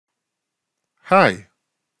Hi,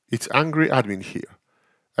 it's Angry Admin here,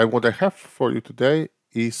 and what I have for you today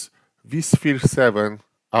is vSphere 7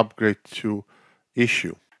 Upgrade 2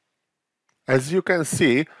 issue. As you can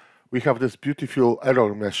see, we have this beautiful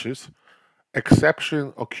error message.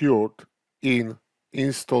 Exception occurred in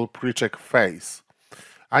install precheck phase.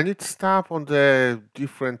 I need stuff on the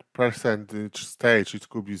different percentage stage. It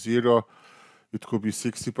could be 0, it could be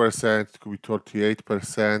 60%, it could be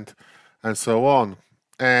 38%, and so on.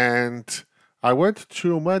 And I went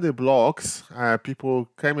through many blogs. People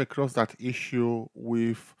came across that issue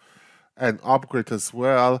with an upgrade as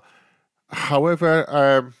well.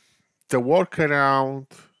 However, the workaround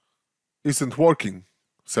isn't working.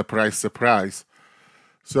 Surprise, surprise.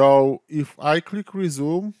 So if I click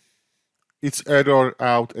resume, it's error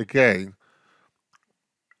out again.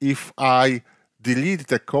 If I delete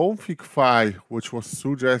the config file which was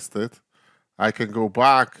suggested, I can go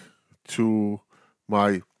back to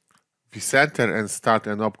my vCenter and start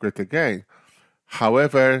an upgrade again.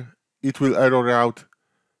 However, it will error out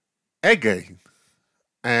again.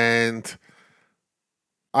 And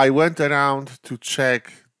I went around to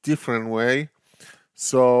check different way.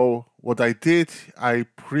 So what I did, I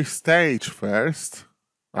pre-stage first.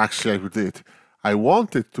 Actually, I did. I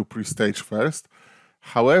wanted to pre-stage first.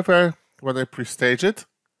 However, when I pre-stage it,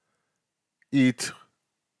 it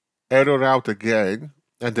error out again,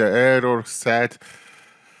 and the error said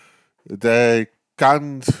the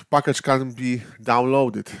package can't be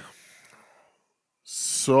downloaded.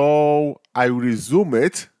 So I resume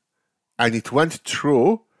it, and it went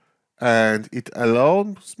through, and it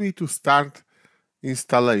allows me to start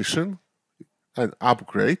installation and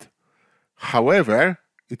upgrade. However,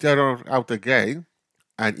 it error out again,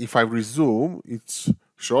 and if I resume, it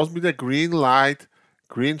shows me the green light,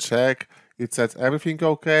 green check. It says everything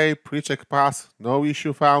okay, pre-check pass, no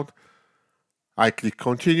issue found. I click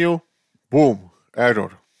continue, boom,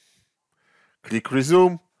 error. Click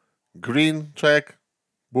resume, green check,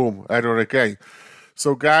 boom, error again.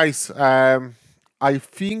 So guys, I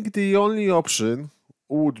think the only option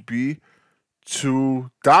would be to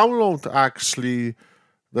download actually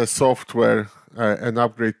the software, and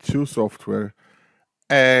upgrade to software,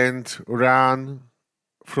 and run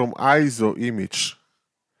from ISO image.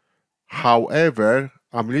 However,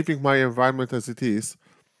 I'm leaving my environment as it is.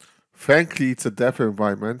 Frankly, it's a dev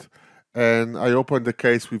environment, and I opened the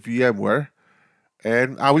case with VMware,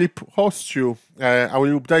 and I will post you, I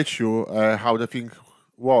will update you how the thing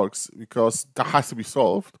works, because that has to be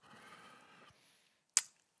solved.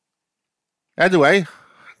 Anyway,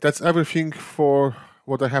 that's everything for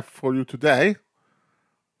what I have for you today.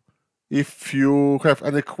 If you have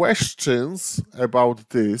any questions about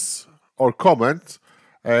this or comments,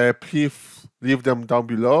 please leave them down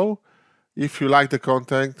below. If you like the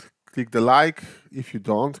content, click the like. If you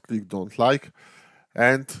don't, click don't like.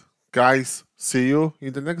 And guys, see you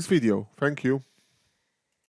in the next video. Thank you.